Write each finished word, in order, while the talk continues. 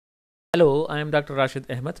Hello, I am Dr.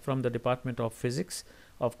 Rashid Ahmed from the Department of Physics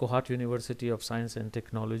of Kohat University of Science and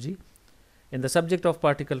Technology in the subject of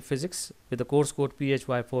particle physics with the course code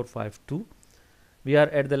PHY452. We are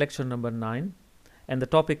at the lecture number 9 and the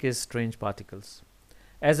topic is strange particles.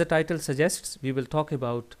 As the title suggests, we will talk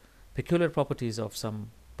about peculiar properties of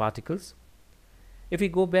some particles. If we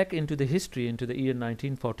go back into the history into the year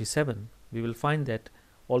 1947, we will find that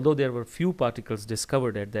although there were few particles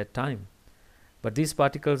discovered at that time, but these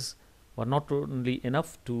particles were not only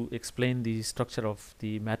enough to explain the structure of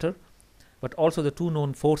the matter, but also the two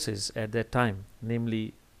known forces at that time,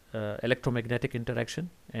 namely electromagnetic interaction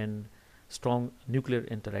and strong nuclear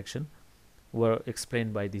interaction, were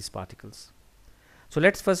explained by these particles. So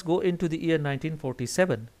let's first go into the year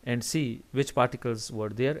 1947 and see which particles were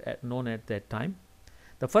there known at that time.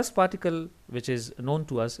 The first particle which is known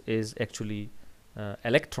to us is actually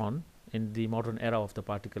electron in the modern era of the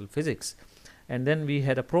particle physics. And then we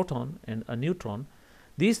had a proton and a neutron.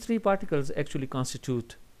 These three particles actually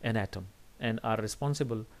constitute an atom and are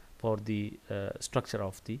responsible for the structure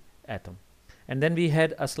of the atom. And then we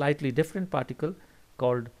had a slightly different particle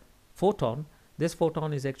called photon. This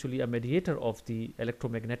photon is actually a mediator of the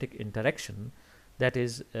electromagnetic interaction. That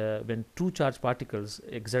is, when two charged particles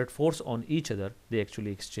exert force on each other, they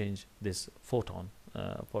actually exchange this photon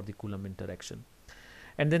for the Coulomb interaction.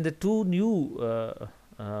 And then the two new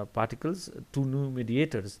particles, two new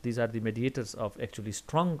mediators. These are the mediators of actually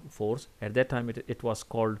strong force. At that time it was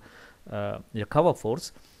called Yukawa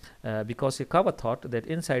force, because Yukawa thought that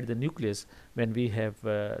inside the nucleus, when we have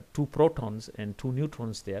two protons and two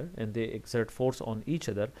neutrons there and they exert force on each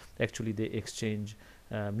other, actually they exchange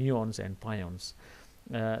muons and pions.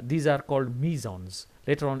 These are called mesons.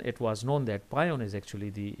 Later on it was known that pion is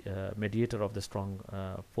actually the mediator of the strong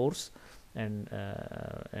force and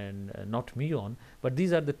not muon, but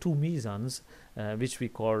these are the two mesons which we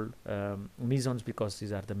call mesons because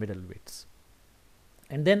these are the middle weights.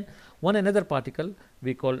 And then one another particle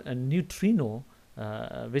we call a neutrino,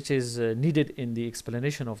 which is needed in the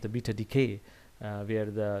explanation of the beta decay, where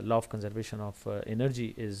the law of conservation of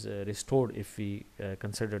energy is restored if we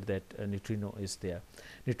consider that a neutrino is there.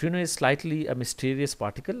 Neutrino is slightly a mysterious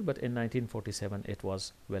particle, but in 1947 it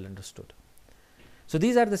was well understood. So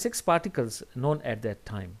these are the six particles known at that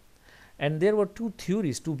time. And there were two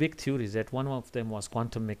big theories. That one of them was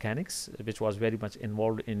quantum mechanics, which was very much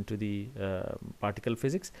involved into the particle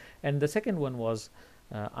physics. And the second one was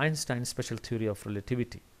Einstein's special theory of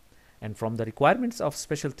relativity. And from the requirements of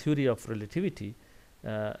special theory of relativity,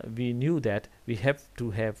 we knew that we have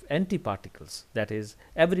to have antiparticles. That is,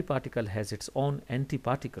 every particle has its own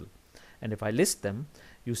antiparticle. And if I list them,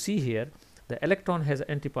 you see here, the electron has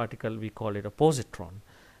an antiparticle, we call it a positron.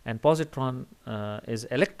 And positron is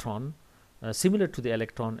electron, similar to the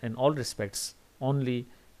electron in all respects, only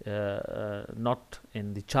not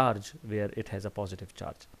in the charge where it has a positive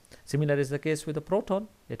charge. Similar is the case with the proton,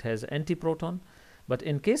 it has antiproton. But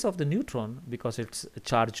in case of the neutron, because it's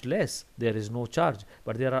charged less, there is no charge.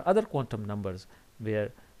 But there are other quantum numbers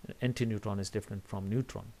where antineutron is different from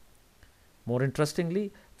neutron. More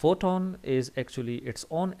interestingly, photon is actually its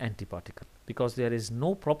own antiparticle, because there is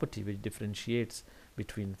no property which differentiates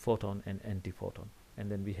between photon and antiphoton.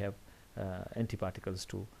 And then we have antiparticles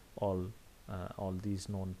to all these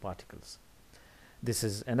known particles. This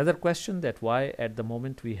is another question, that why at the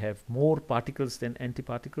moment we have more particles than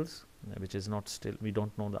antiparticles, which is not still, we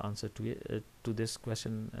don't know the answer to this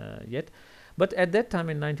question yet. But at that time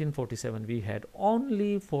in 1947 we had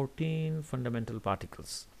only 14 fundamental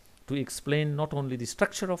particles to explain not only the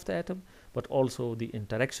structure of the atom but also the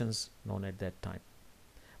interactions known at that time.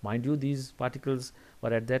 Mind you, these particles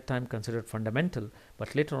were at that time considered fundamental,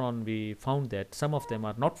 but later on we found that some of them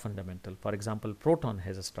are not fundamental. For example, proton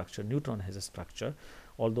has a structure, neutron has a structure,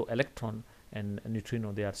 although electron and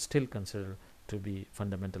neutrino, they are still considered to be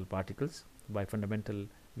fundamental particles. By fundamental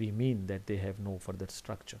we mean that they have no further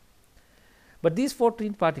structure. But these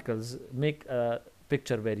 14 particles make a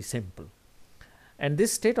picture very simple. And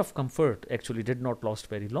this state of comfort actually did not last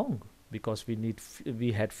very long, because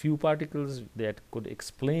we had few particles that could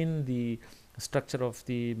explain the structure of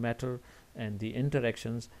the matter and the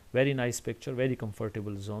interactions. Very nice picture, very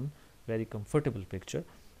comfortable zone, very comfortable picture.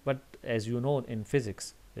 But as you know, in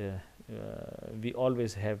physics we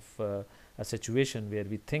always have a situation where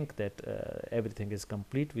we think that everything is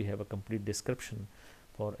complete, we have a complete description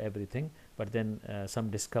for everything, but then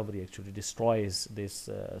some discovery actually destroys this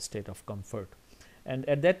state of comfort. And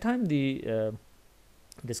at that time the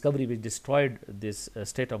discovery which destroyed this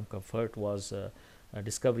state of comfort was a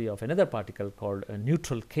discovery of another particle called a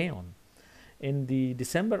neutral Kaon. In the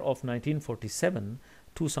December of 1947,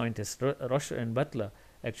 two scientists, Rusher and Butler,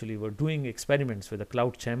 actually were doing experiments with a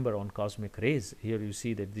cloud chamber on cosmic rays. Here you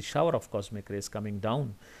see that the shower of cosmic rays coming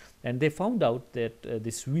down, and they found out that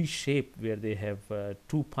this V shape where they have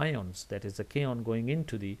two pions, that is the kaon going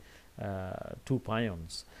into the two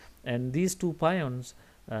pions, and these two pions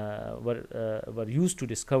were used to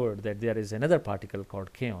discover that there is another particle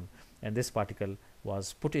called kaon, and this particle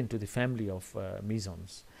was put into the family of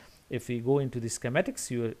mesons. If we go into the schematics,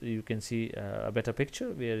 you can see a better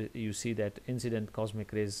picture where you see that incident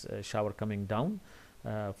cosmic rays shower coming down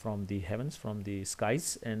from the heavens, from the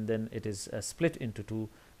skies, and then it is split into two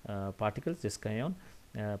particles, this kaon,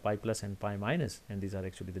 pi plus and pi minus, and these are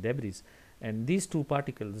actually the debris. And these two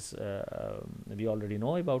particles, we already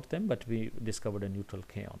know about them, but we discovered a neutral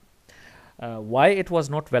kaon. Why it was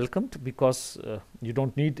not welcomed? Because you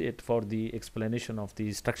don't need it for the explanation of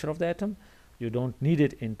the structure of the atom. You don't need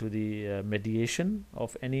it into the mediation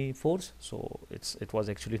of any force, so it was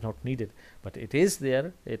actually not needed. But it is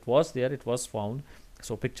there, it was there, it was found,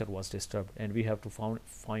 so picture was disturbed, and we have to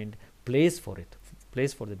find place for it,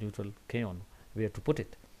 place for the neutral kaon, where to put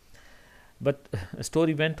it. But a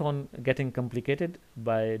story went on getting complicated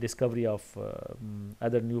by discovery of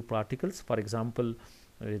other new particles. For example,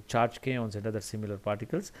 charged kaons and other similar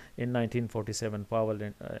particles. In 1947, Powell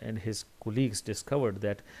and his colleagues discovered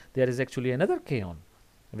that there is actually another kaon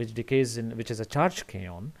which decays in, which is a charged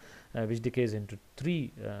kaon, which decays into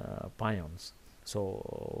three pions.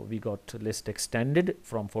 So we got list extended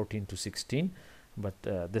from 14 to 16, but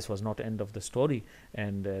this was not end of the story,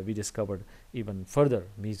 and we discovered even further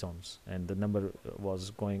mesons, and the number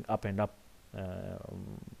was going up and up.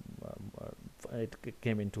 It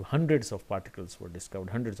came into hundreds of particles were discovered,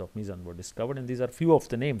 hundreds of mesons were discovered, and these are few of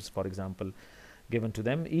the names, for example, given to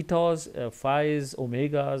them: etas, phis,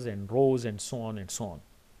 omegas, and rhos, and so on and so on.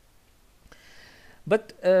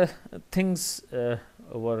 But things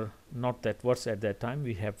were not that worse at that time.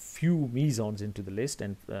 We have few mesons into the list,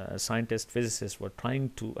 and scientists, physicists were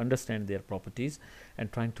trying to understand their properties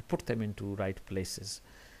and trying to put them into right places.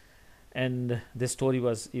 And this story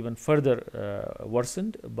was even further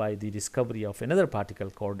worsened by the discovery of another particle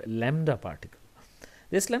called lambda particle.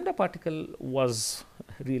 This lambda particle was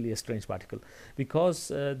really a strange particle, because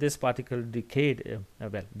this particle decayed.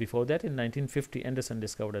 Well, before that, in 1950, Anderson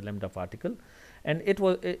discovered a lambda particle, and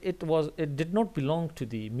it did not belong to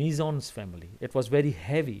the mesons family. It was very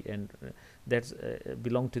heavy, and that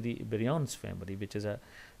belonged to the baryons family, which is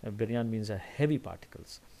baryon means a heavy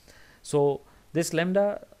particles. So this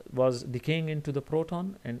lambda was decaying into the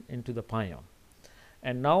proton and into the pion.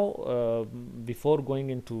 And now, before going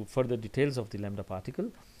into further details of the lambda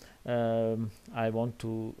particle, I want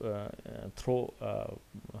to throw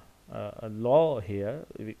a law here,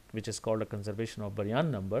 which is called a conservation of baryon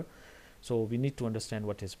number. So we need to understand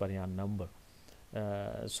what is baryon number.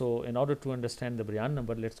 So in order to understand the baryon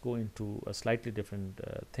number, let's go into a slightly different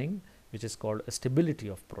thing, which is called a stability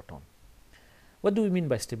of proton. What do we mean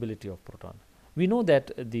by stability of proton? We know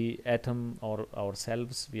that the atom, or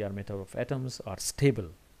ourselves, we are made of atoms, are stable,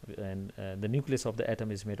 and the nucleus of the atom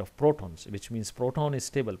is made of protons, which means proton is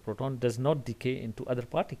stable. Proton does not decay into other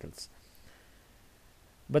particles.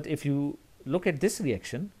 But if you look at this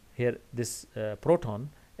reaction here, this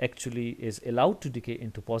proton actually is allowed to decay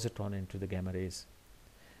into positron, into the gamma rays,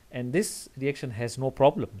 and this reaction has no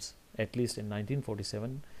problems. At least in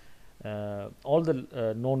 1947, all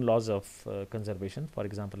the known laws of conservation, for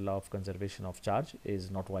example, law of conservation of charge is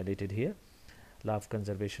not violated here. Law of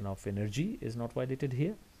conservation of energy is not violated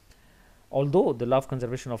here. Although the law of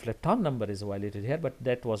conservation of lepton number is violated here, but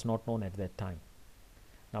that was not known at that time.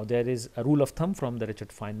 Now there is a rule of thumb from the Richard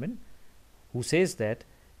Feynman, who says that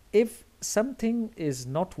if something is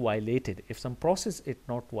not violated, if some process is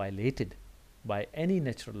not violated by any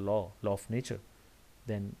natural law of nature,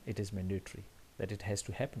 then it is mandatory that it has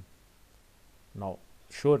to happen. Now,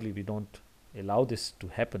 surely we don't allow this to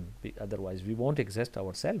happen, otherwise we won't exist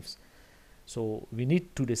ourselves. So we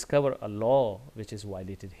need to discover a law which is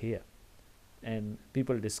violated here, and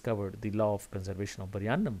people discovered the law of conservation of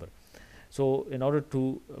baryon number. So in order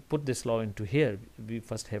to put this law into here, we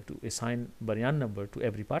first have to assign baryon number to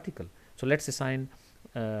every particle. So let's assign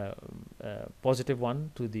positive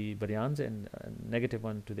 1 to the baryons, and negative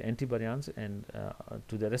 1 to the anti-baryons, and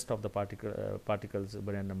to the rest of the particles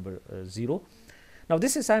baryon number 0. Now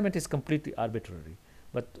this assignment is completely arbitrary,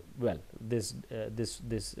 but well, this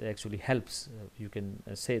actually helps. You can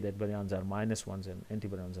say that baryons are -1s and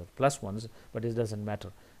anti-baryons are +1s, but it doesn't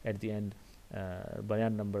matter. At the end,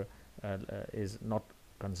 baryon number is not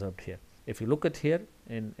conserved here. If you look at here,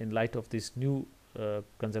 in light of this new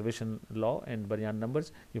conservation law and baryon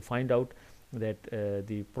numbers, you find out that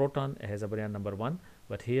the proton has a baryon number 1,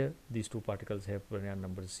 but here these two particles have baryon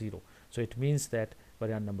number 0. So it means that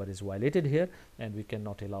baryon number is violated here, and we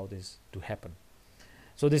cannot allow this to happen.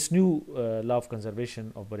 So this new law of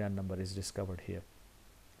conservation of baryon number is discovered here.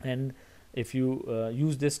 And if you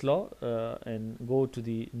use this law and go to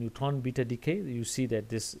the neutron beta decay, you see that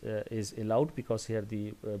this is allowed, because here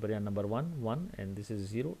the baryon number 1 and this is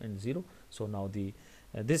 0 and 0. So now the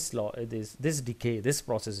this law, this decay, this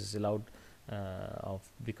process is allowed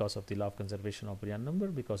because of the law of conservation of baryon number,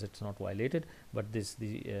 because it's not violated, but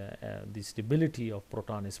the stability of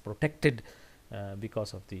proton is protected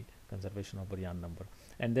because of the conservation of baryon number.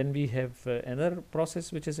 And then we have another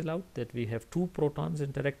process which is allowed, that we have two protons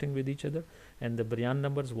interacting with each other, and the baryon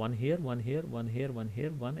numbers 1 here, 1 here, 1 here, 1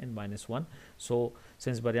 here, 1 and -1. So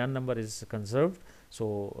since baryon number is conserved, so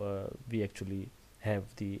we actually have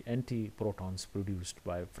the anti-protons produced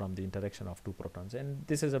from the interaction of two protons. And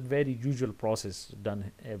this is a very usual process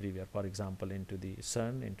done everywhere. For example, into the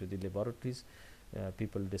CERN, into the laboratories,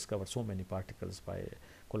 people discover so many particles by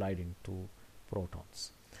colliding two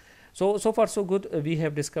protons. So far so good. We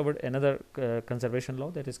have discovered another conservation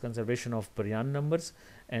law, that is conservation of baryon numbers,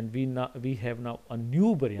 and we have now a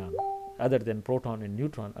new baryon other than proton and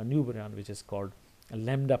neutron, a new baryon which is called a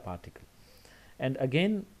lambda particle. And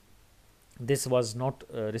again, this was not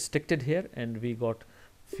restricted here, and we got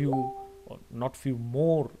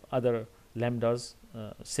more other lambdas,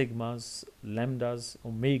 sigmas, lambdas,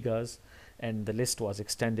 omegas, and the list was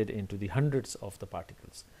extended into the hundreds of the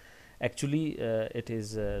particles. Actually, it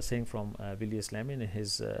is saying from Willius Lamé in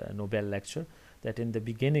his Nobel lecture, that in the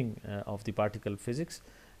beginning of the particle physics,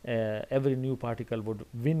 every new particle would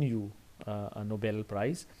win you a Nobel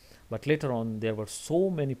Prize. But later on, there were so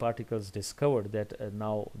many particles discovered that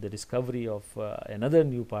now the discovery of another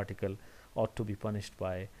new particle ought to be punished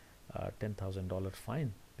by a $10,000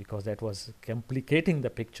 fine, because that was complicating the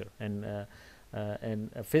picture. And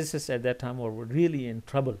physicists at that time were really in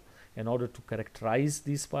trouble in order to characterize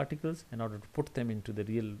these particles, in order to put them into the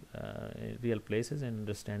real places and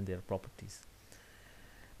understand their properties.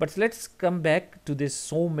 But let's come back to this: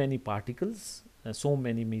 so many particles, so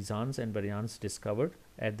many mesons and baryons discovered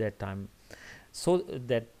at that time, so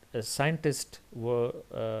that scientists were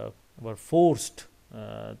forced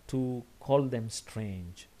to call them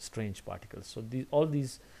strange particles. So all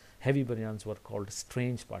these heavy baryons were called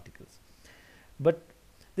strange particles. But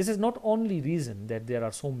this is not only reason that there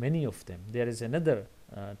are so many of them. There is another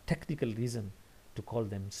technical reason to call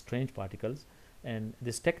them strange particles, and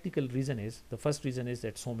this technical reason is, the first reason is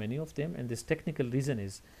that so many of them, and this technical reason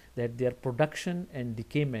is that their production and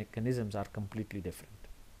decay mechanisms are completely different.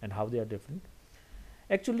 And how they are different?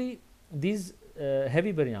 Actually, these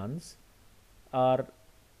heavy baryons are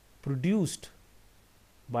produced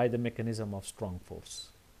by the mechanism of strong force,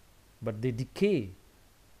 but they decay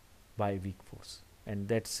by weak force. And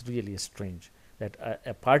that's really strange, that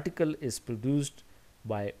a particle is produced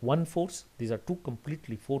by one force. These are two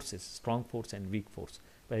completely forces, strong force and weak force,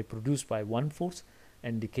 produced by one force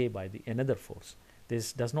and decay by the another force.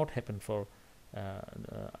 This does not happen for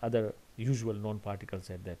other usual known particles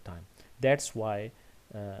at that time. That's why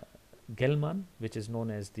Gell-Mann, which is known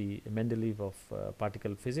as the Mendeleev of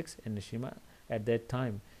particle physics, and Nishijima at that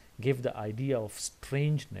time gave the idea of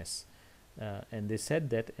strangeness. And they said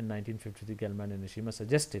that in 1953, Gell-Mann and Nishijima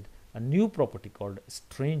suggested a new property called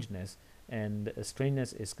strangeness, and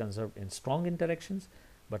strangeness is conserved in strong interactions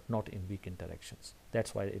but not in weak interactions.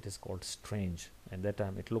 That's why it is called strange. And that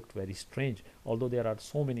time it looked very strange, although there are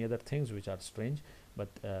so many other things which are strange, but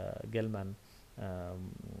Gell-Mann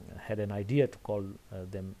had an idea to call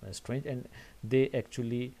them strange, and they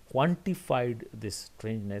actually quantified this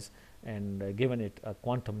strangeness and given it a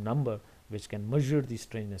quantum number which can measure the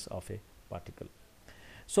strangeness of a particle.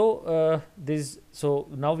 So so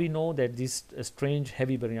now we know that these strange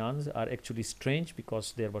heavy baryons are actually strange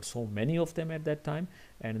because there were so many of them at that time,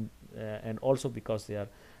 and also because they are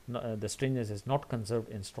the strangeness is not conserved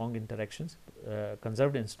in strong interactions,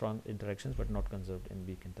 conserved in strong interactions but not conserved in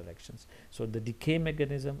weak interactions. So the decay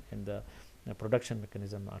mechanism and the production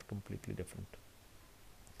mechanism are completely different.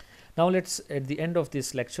 Now let's, at the end of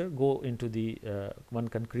this lecture, go into the one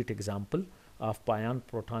concrete example of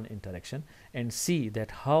pion-proton interaction and see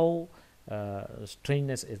that how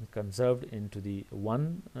strangeness is conserved into the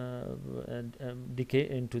one decay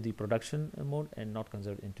into the production mode and not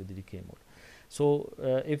conserved into the decay mode. So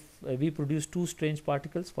if we produce two strange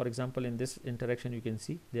particles, for example, in this interaction you can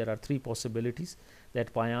see there are three possibilities,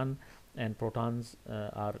 that pion and protons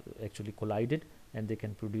are actually collided, and they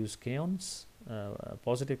can produce kaons,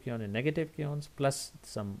 positive kaon and negative kaons, plus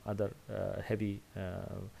some other heavy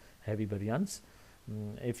baryons,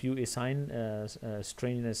 If you assign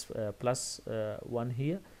strangeness plus 1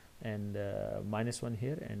 here and -1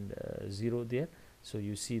 here and 0 there, so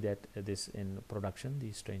you see that this in production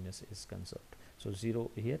the strangeness is conserved. So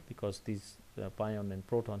 0 here because these pion and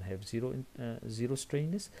proton have 0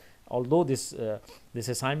 strangeness. Although this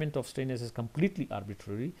assignment of strangeness is completely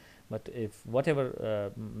arbitrary, but if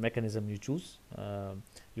whatever mechanism you choose,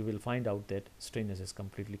 you will find out that strangeness is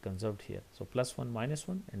completely conserved here. So +1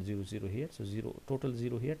 -1 and 0 0 here. So 0 total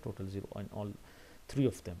 0 here, total 0 on all 3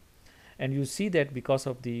 of them. And you see that because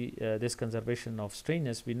of the this conservation of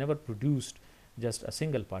strangeness, we never produced just a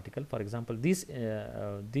single particle. For example, these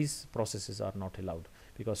processes are not allowed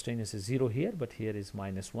because strangeness is 0 here, but here is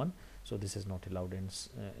 -1, so this is not allowed,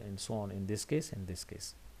 and so on in this case and this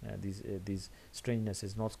case. These strangeness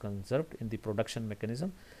is not conserved in the production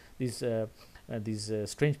mechanism. These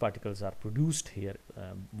strange particles are produced here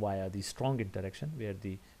via the strong interaction, where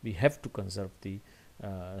we have to conserve the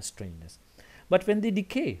strangeness. But when they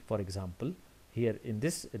decay, for example, here in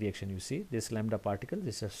this reaction, you see this lambda particle,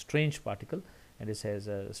 this is a strange particle, and this has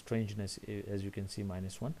a strangeness, as you can see,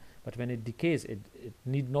 -1. But when it decays, it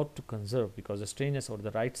need not to conserve, because the strangeness on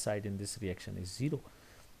the right side in this reaction is 0.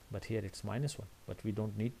 But here it's -1. But we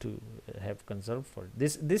don't need to have conserved for it.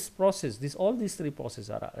 This process, all these 3 processes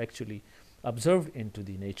are actually observed into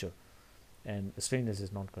the nature, and strangeness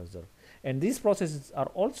is not conserved. And these processes are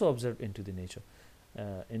also observed into the nature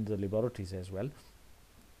in the laboratories as well.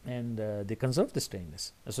 And they conserve the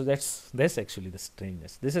strangeness. So that's actually the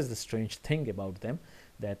strangeness. This is the strange thing about them,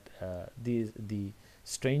 that the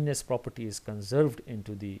strangeness property is conserved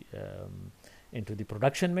into the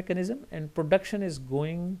production mechanism, and production is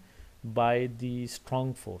going by the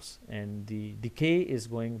strong force, and the decay is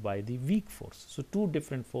going by the weak force. So 2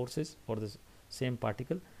 different forces for the same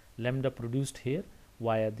particle. Lambda produced here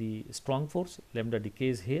via the strong force, lambda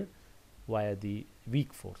decays here via the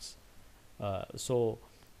weak force.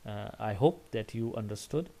 I hope that you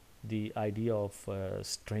understood the idea of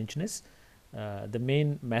strangeness. The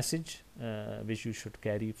main message which you should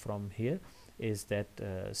carry from here is that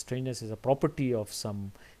strangeness is a property of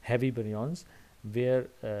some heavy baryons, where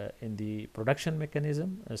in the production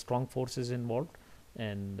mechanism strong force is involved,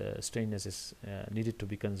 and strangeness is needed to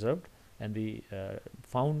be conserved. And we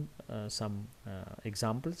found some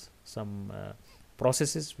examples, some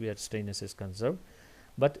processes where strangeness is conserved.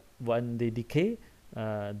 But when they decay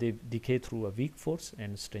through a weak force,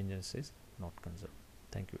 and strangeness is not conserved.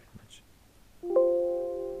 Thank you very much.